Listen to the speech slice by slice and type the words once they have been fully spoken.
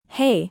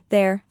Hey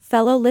there,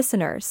 fellow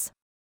listeners.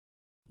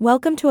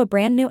 Welcome to a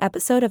brand new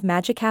episode of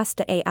Magicast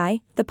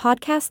AI, the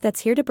podcast that's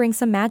here to bring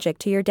some magic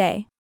to your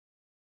day.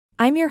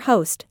 I'm your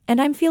host,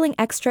 and I'm feeling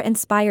extra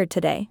inspired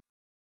today.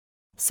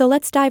 So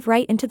let's dive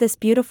right into this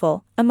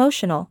beautiful,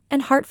 emotional,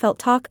 and heartfelt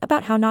talk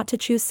about how not to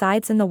choose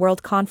sides in the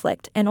world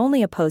conflict and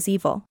only oppose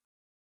evil.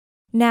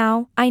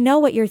 Now, I know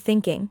what you're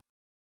thinking.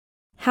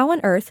 How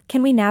on earth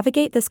can we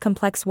navigate this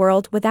complex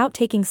world without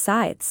taking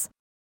sides?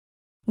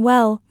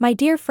 Well, my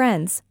dear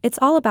friends, it's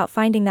all about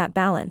finding that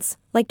balance,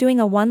 like doing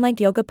a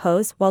one-legged yoga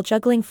pose while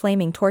juggling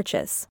flaming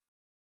torches.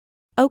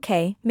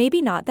 Okay,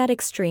 maybe not that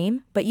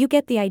extreme, but you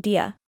get the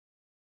idea.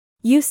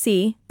 You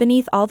see,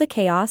 beneath all the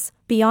chaos,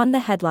 beyond the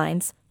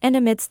headlines, and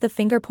amidst the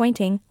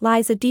finger-pointing,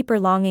 lies a deeper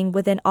longing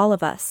within all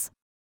of us.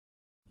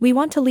 We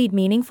want to lead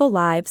meaningful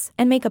lives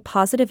and make a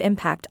positive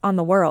impact on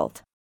the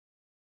world.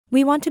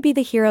 We want to be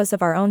the heroes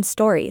of our own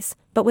stories,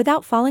 but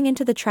without falling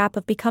into the trap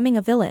of becoming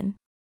a villain.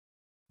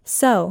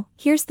 So,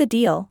 here's the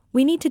deal,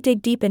 we need to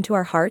dig deep into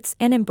our hearts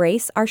and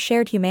embrace our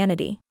shared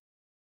humanity.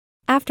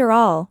 After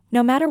all,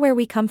 no matter where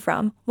we come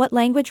from, what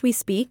language we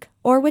speak,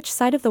 or which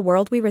side of the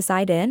world we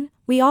reside in,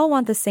 we all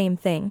want the same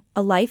thing,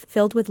 a life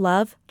filled with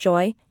love,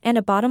 joy, and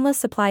a bottomless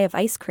supply of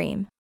ice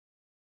cream.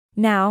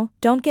 Now,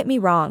 don't get me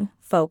wrong,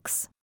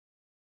 folks.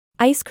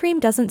 Ice cream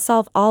doesn't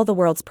solve all the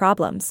world's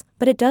problems,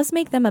 but it does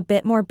make them a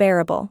bit more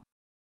bearable.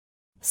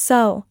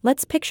 So,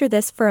 let's picture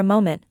this for a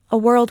moment, a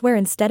world where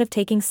instead of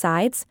taking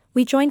sides,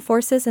 we join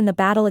forces in the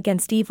battle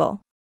against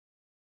evil.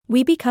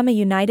 We become a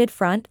united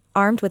front,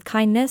 armed with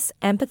kindness,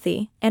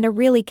 empathy, and a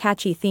really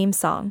catchy theme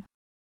song.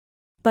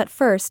 But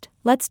first,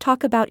 let's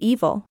talk about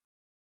evil.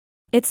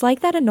 It's like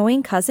that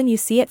annoying cousin you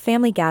see at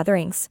family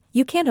gatherings,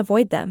 you can't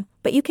avoid them,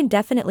 but you can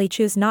definitely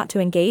choose not to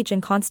engage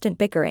in constant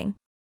bickering.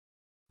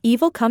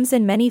 Evil comes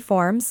in many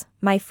forms,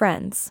 my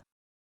friends.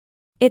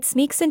 It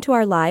sneaks into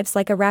our lives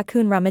like a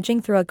raccoon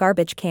rummaging through a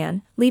garbage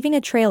can, leaving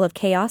a trail of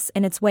chaos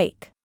in its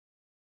wake.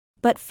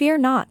 But fear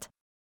not.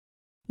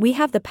 We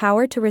have the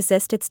power to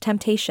resist its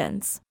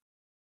temptations.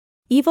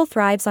 Evil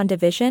thrives on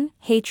division,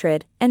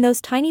 hatred, and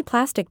those tiny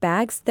plastic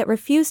bags that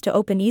refuse to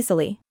open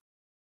easily.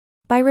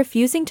 By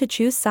refusing to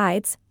choose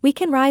sides, we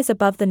can rise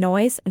above the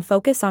noise and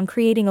focus on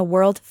creating a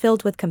world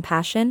filled with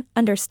compassion,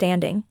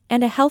 understanding,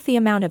 and a healthy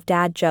amount of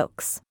dad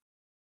jokes.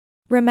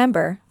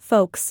 Remember,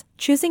 folks,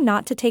 choosing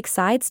not to take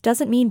sides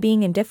doesn't mean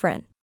being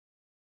indifferent.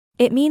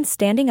 It means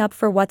standing up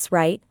for what's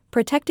right,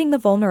 protecting the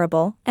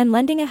vulnerable, and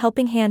lending a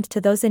helping hand to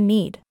those in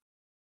need.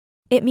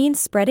 It means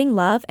spreading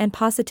love and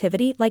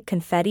positivity like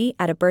confetti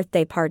at a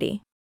birthday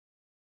party.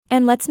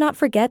 And let's not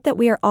forget that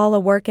we are all a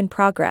work in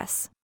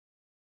progress.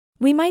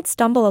 We might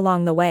stumble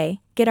along the way,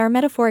 get our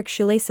metaphoric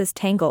shoelaces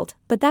tangled,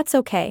 but that's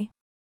okay.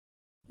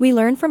 We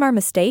learn from our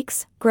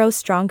mistakes, grow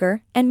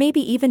stronger, and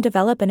maybe even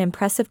develop an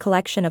impressive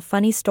collection of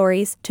funny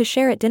stories to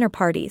share at dinner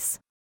parties.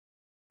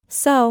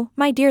 So,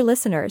 my dear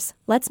listeners,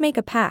 let's make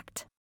a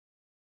pact.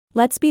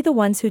 Let's be the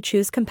ones who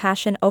choose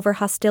compassion over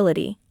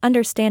hostility,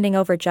 understanding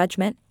over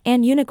judgment,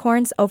 and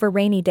unicorns over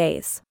rainy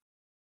days.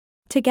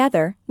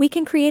 Together, we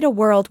can create a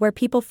world where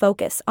people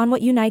focus on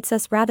what unites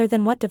us rather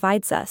than what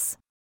divides us.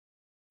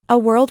 A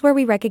world where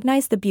we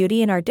recognize the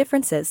beauty in our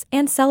differences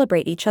and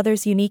celebrate each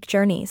other's unique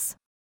journeys.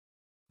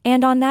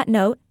 And on that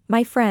note,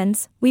 my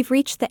friends, we've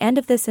reached the end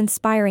of this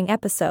inspiring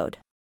episode.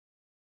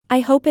 I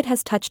hope it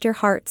has touched your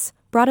hearts,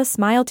 brought a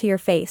smile to your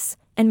face,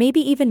 and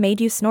maybe even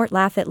made you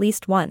laugh at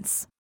least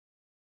once.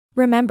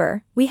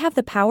 Remember, we have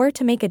the power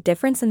to make a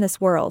difference in this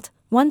world,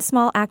 one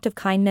small act of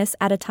kindness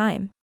at a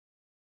time.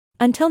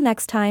 Until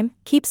next time,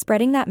 keep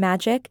spreading that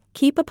magic,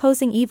 keep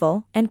opposing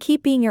evil, and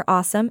keep being your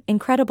awesome,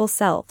 incredible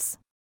selves.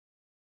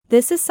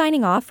 This is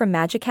signing off from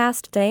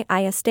Magicast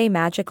AI. Stay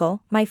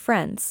magical, my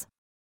friends.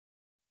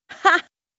 Ha!